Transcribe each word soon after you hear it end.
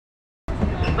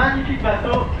magnifique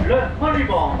bateau, le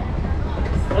Monument.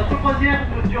 Notre croisière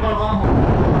nous durera.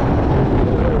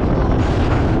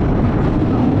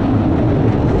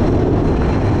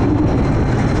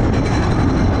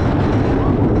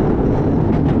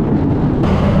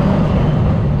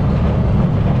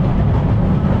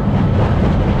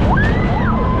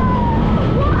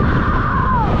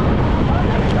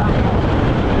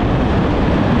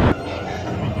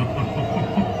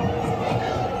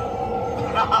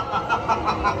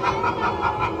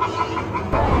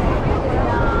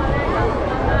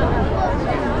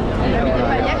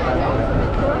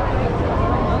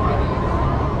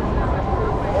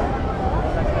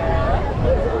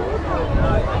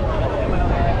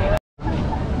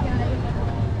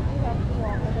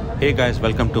 Hey guys,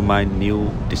 welcome to my new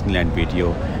Disneyland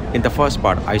video. In the first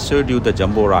part, I showed you the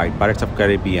Jumbo ride, Pirates of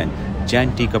Caribbean,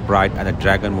 giant teacup ride and the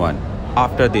Dragon one.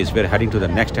 After this, we're heading to the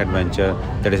next adventure,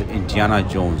 that is Indiana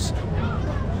Jones.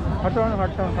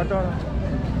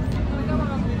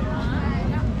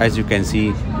 As you can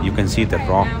see the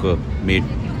rock made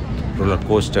roller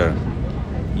coaster.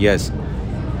 Yes,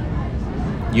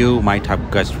 you might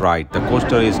have guessed right. The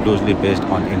coaster is loosely based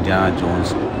on Indiana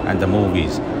Jones and the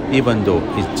movies, even though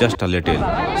it's just a little.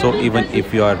 So even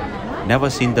if you are never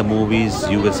seen the movies,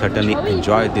 you will certainly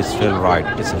enjoy this thrill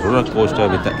ride. It's a roller coaster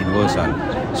with the inversion.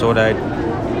 So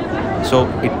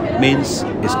it means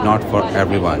it's not for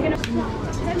everyone.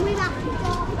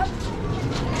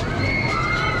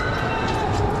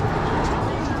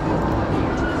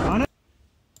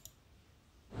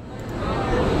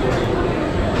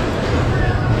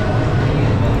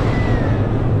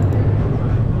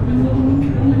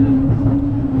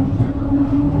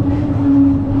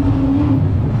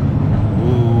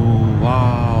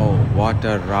 What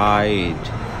a ride!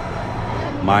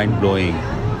 Mind-blowing.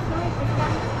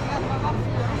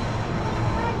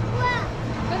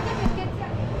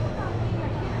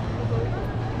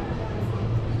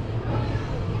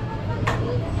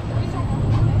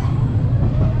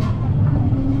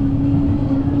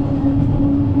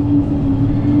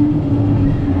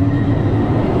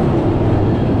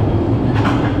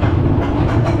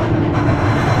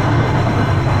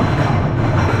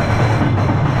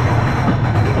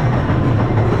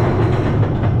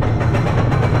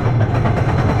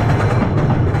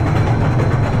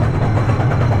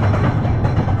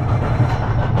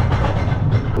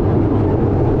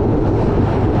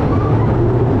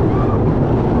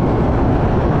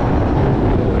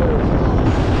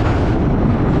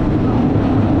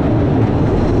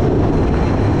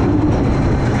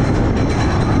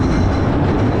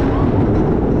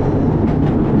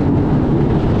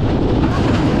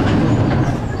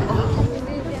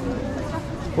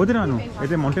 उधर आनो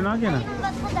ऐसे mountain आ गया ना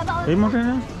ये mountain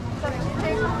है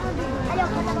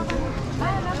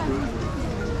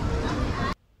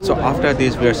So after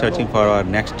this we are searching for our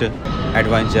next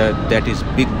adventure, that is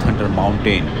Big Thunder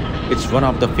Mountain. It's one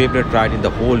of the favorite ride in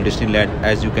the whole Disneyland.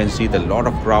 As you can see, the lot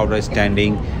of crowd are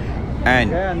standing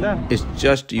and it's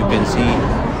just, you can see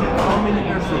how many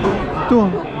persons? 2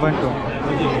 1 2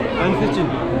 and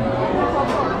 15.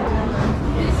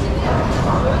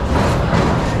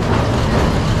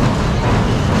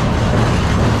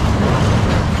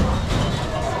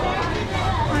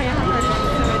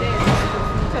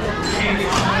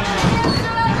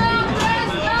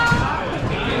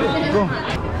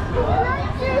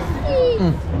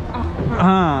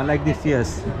 Like this, yes.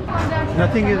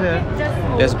 Nothing is there.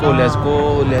 Let's go.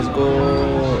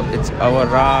 It's our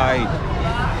ride.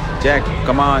 Jack,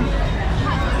 come on.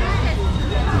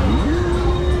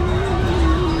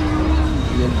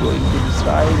 We are going to this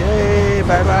ride. Hey,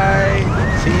 bye-bye.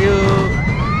 See you.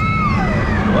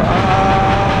 Wow.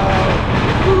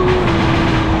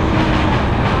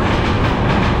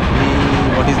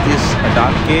 What is this? A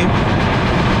dark cave?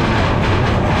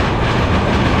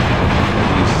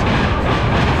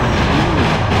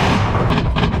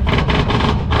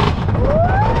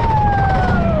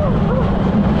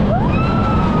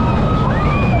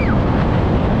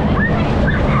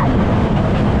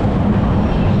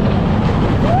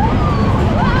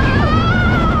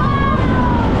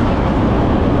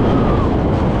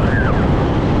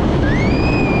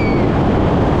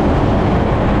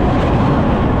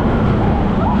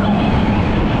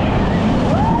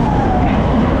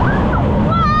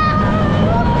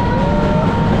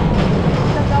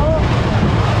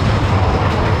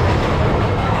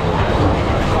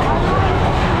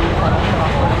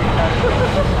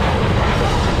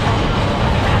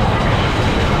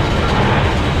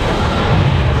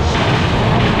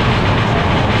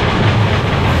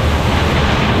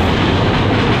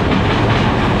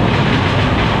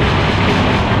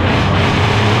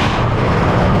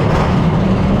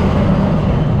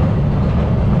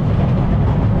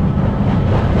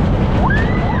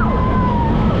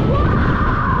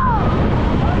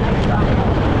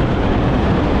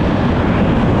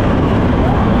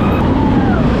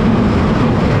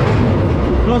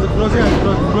 Close your eyes.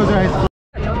 Close your eyes.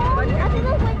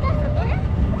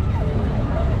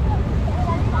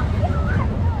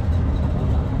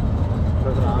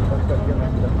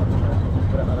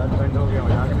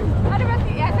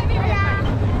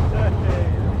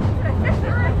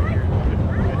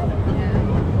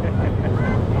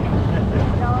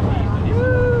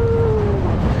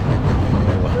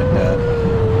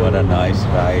 What a nice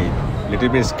ride. Little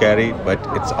bit scary, but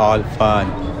it's all fun.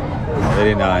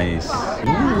 Very nice.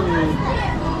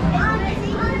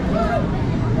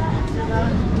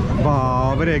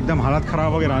 बाप रे एकदम हालत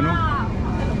खराब हो गया रानू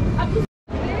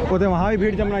उधर वहाँ भी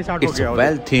भीड़ जमना स्टार्ट हो It's गया a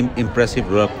well-themed,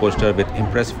 impressive roller coaster with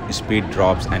impressive speed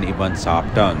drops and even sharp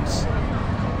turns.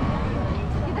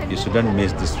 You shouldn't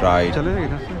miss this ride. चले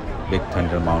इधर से Big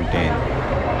Thunder Mountain.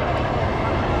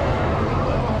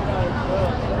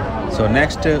 So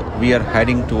next we are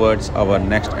heading towards our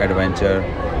next adventure,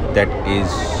 that is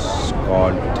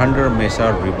called Thunder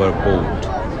Mesa River Boat.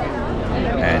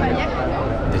 And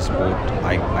this boat,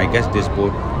 I guess this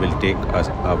boat will take us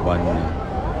a one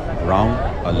round,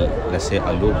 let's say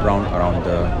a loop round around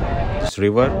this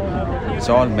river. It's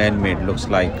all man-made, looks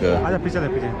like आजा पीछे चले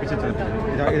पीछे चले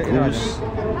a cruise,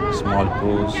 small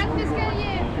cruise.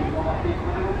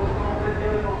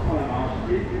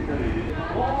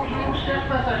 Bonjour chers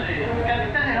passagers, le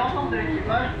capitaine et l'ensemble de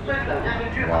l'équipage vous souhaitent la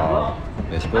bienvenue à Wow, bord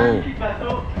let's du go. magnifique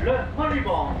bateau, le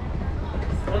Relive.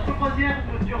 Notre croisière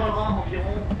nous durera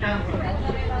environ 15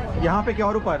 minutes. यहाँ पे क्या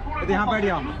और ऊपर Pour le इधर यहाँ बैठ confort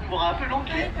जाओ de tous, vous rappelons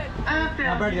qu'il est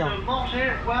interdit de manger,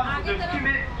 voire de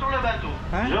fumer sur le bateau.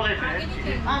 Hein? Je répète, il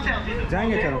est interdit de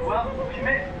जाएंगे manger, चलो voire de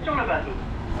fumer sur le bateau.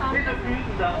 Et de plus,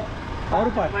 nous avons और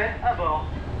ऊपर frais à bord.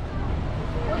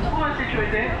 Pour la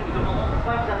sécurité, nous demandons de ne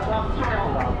pas vous asseoir sur les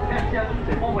remparts. Merci à tous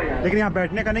et bon voyage. लेकिन यहाँ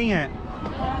बैठने का नहीं है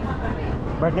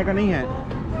बैठने का नहीं है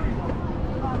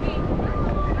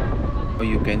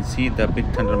You can see the Big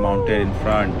Thunder Mountain in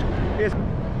front. Yes.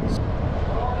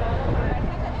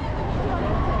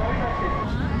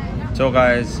 So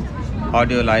guys, how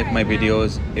do you like my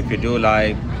videos? If you do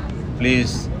like,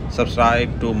 please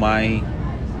subscribe to my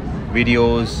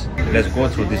videos. Let's go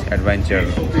through this adventure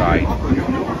ride.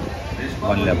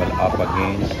 One level up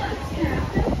again.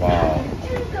 Wow.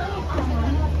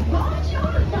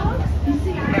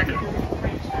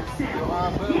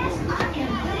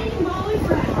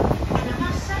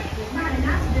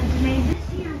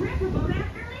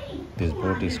 This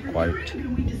boat is quite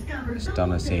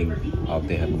astonishing how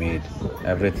they have made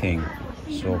everything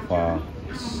so far.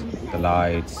 The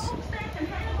lights,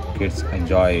 kids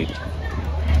enjoy it.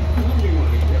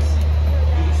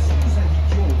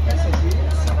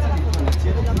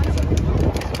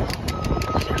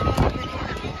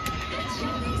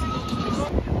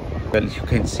 Well, you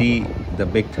can see the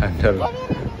Big Thunder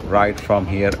right from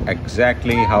here,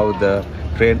 exactly how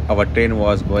our train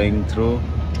was going through.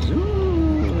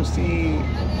 Zoo, see,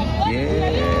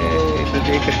 yeah, to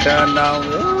take a turn now.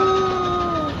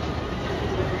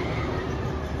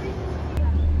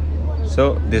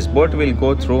 So this boat will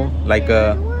go through like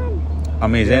a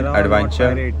amazing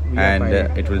adventure, and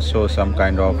it will show some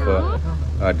kind of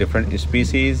different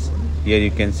species. Here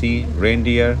you can see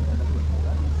reindeer,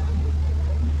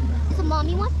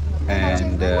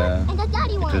 and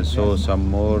it will show some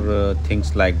more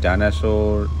things like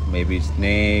dinosaur, maybe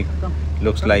snake.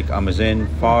 Looks like Amazon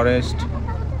forest.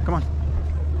 Come on.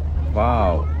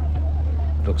 Wow,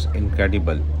 looks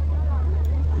incredible.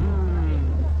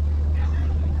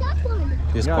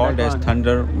 It is called as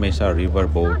Thunder Mesa River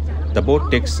Boat. The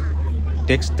boat takes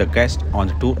the guest on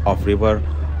the tour of river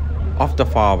of the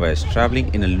far west,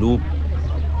 traveling in a loop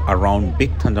around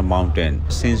Big Thunder Mountain.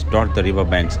 Scenes dot the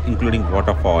riverbanks, including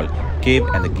waterfall, cave,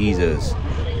 and the geysers.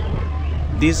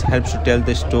 This helps to tell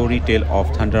the story tale of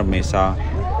Thunder Mesa,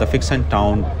 the fiction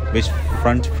town which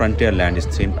Frontierland is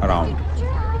themed around.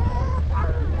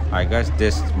 I guess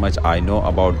this much I know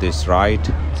about this ride.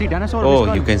 See dinosaur.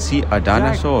 Oh, you can see a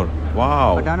dinosaur.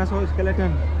 Wow. A dinosaur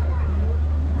skeleton.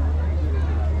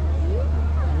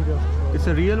 It's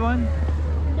a real one?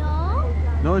 No.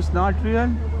 No, it's not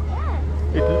real.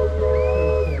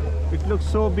 It looks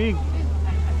so big.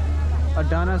 A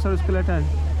dinosaur skeleton.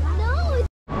 No.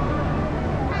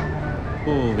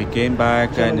 Oh, we came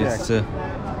back and it's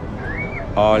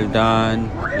all done.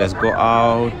 Let's go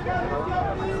out.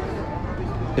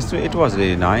 It was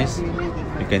really nice.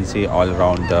 You can see all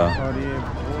around the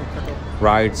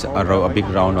rides, a big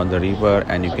round on the river,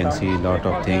 and you can see a lot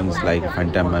of things like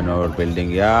Phantom Manor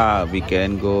building. Yeah, we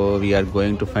can go. We are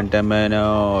going to Phantom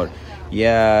Manor.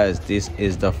 Yes, this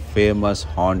is the famous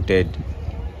haunted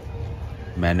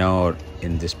manor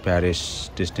in this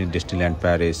Paris, Disneyland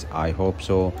Paris. I hope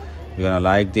so. You're gonna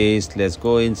like this. Let's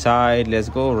go inside. Let's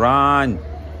go. Run.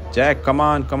 Jack, come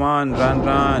on, come on. Run,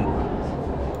 run.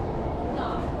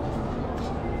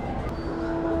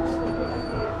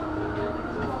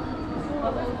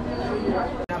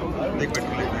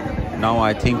 Now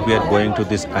I think we are going to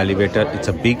this elevator. It's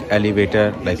a big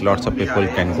elevator, like lots of people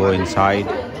can go inside.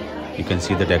 You can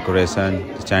see the decoration,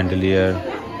 the chandelier,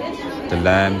 the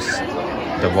lamps,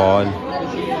 the wall.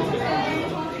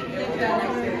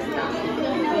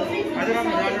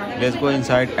 Let's go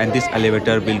inside, and this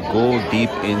elevator will go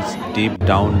deep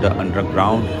down the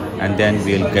underground, and then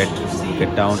we'll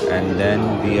get down, and then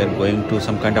we are going to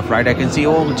some kind of ride. I can see.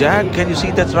 Oh, Jack, can you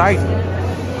see? That's right.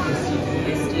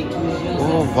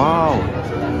 Oh wow!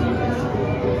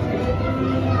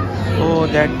 Oh,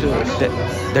 that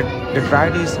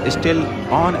ride is still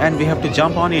on, and we have to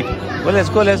jump on it. Well, let's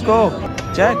go, let's go.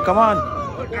 Jack, come on.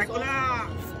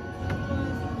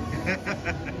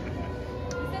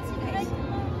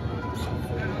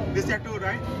 This is two,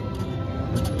 right?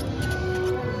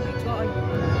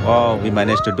 Oh, we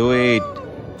managed to do it.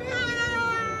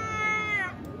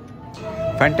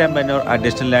 Phantom Manor at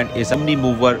Disneyland is a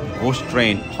omni-mover ghost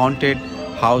train haunted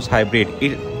house hybrid.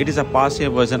 It is a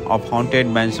passive version of Haunted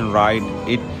Mansion ride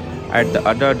at the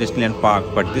other Disneyland park,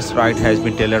 but this ride has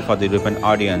been tailored for the European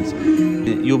audience.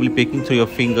 You will be picking through your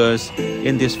fingers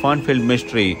in this fun-filled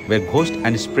mystery where ghost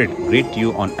and spirit greet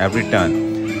you on every turn.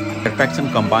 The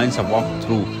attraction combines a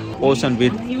walk-through ocean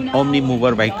with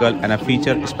omni-mover vehicle and a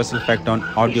feature special effect on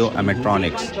audio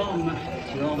animatronics.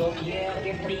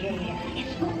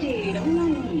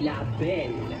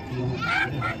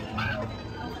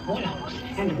 Warlocks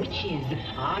and witches,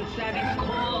 answer this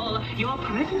call. Your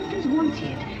presence is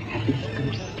wanted at this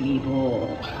ghostly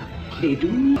ball. They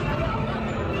do.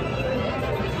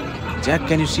 Jack,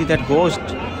 can you see that ghost?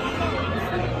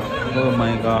 Oh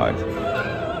my god.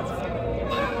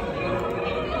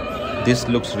 This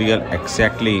looks real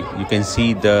exactly. You can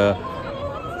see the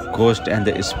ghost and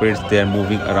the spirits, they are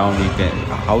moving around.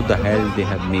 How the hell they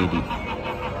have made it?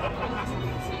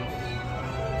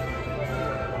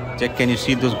 Jack, can you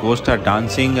see those ghosts are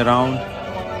dancing around?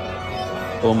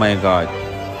 Oh my god.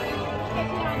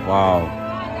 Wow.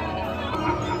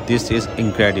 This is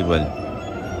incredible.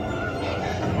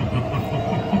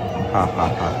 Ha ha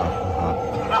ha ha ha.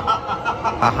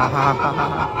 Ha ha ha ha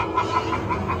ha.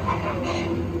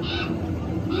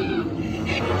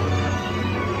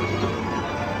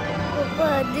 Papa,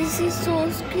 this is so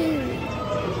scary.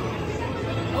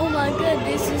 Oh my god,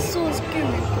 this is so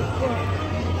scary, Papa.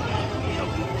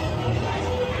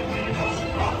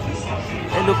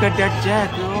 Hey, look at that, Jack.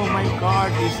 Oh my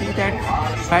god, you see that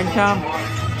phantom?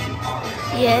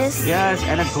 Yes. Yes,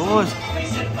 and a ghost.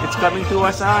 It's coming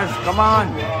towards us. Come on.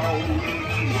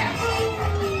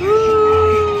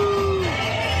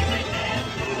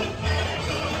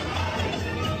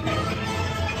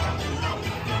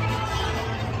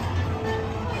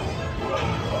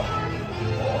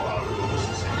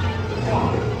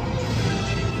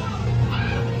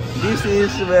 This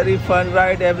is a very fun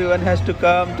ride. Everyone has to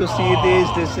come to see this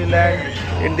Disneyland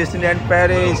in Disneyland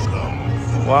Paris.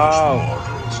 Wow,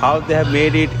 how they have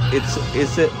made it.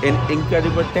 It's an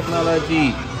incredible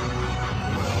technology.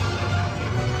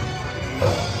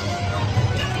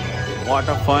 What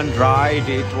a fun ride.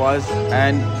 It was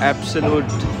an absolute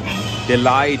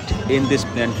delight in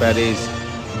Disneyland Paris.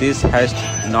 This has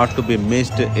not to be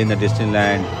missed in the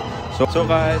Disneyland. So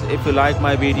guys, if you like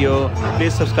my video,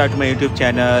 please subscribe to my YouTube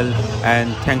channel,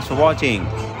 and thanks for watching.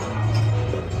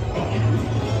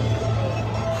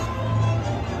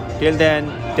 Till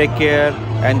then, take care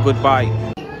and goodbye.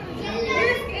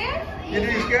 Did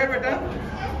you scared, beta?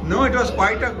 No, it was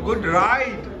quite a good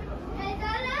ride.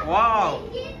 Wow,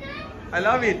 I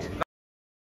love it.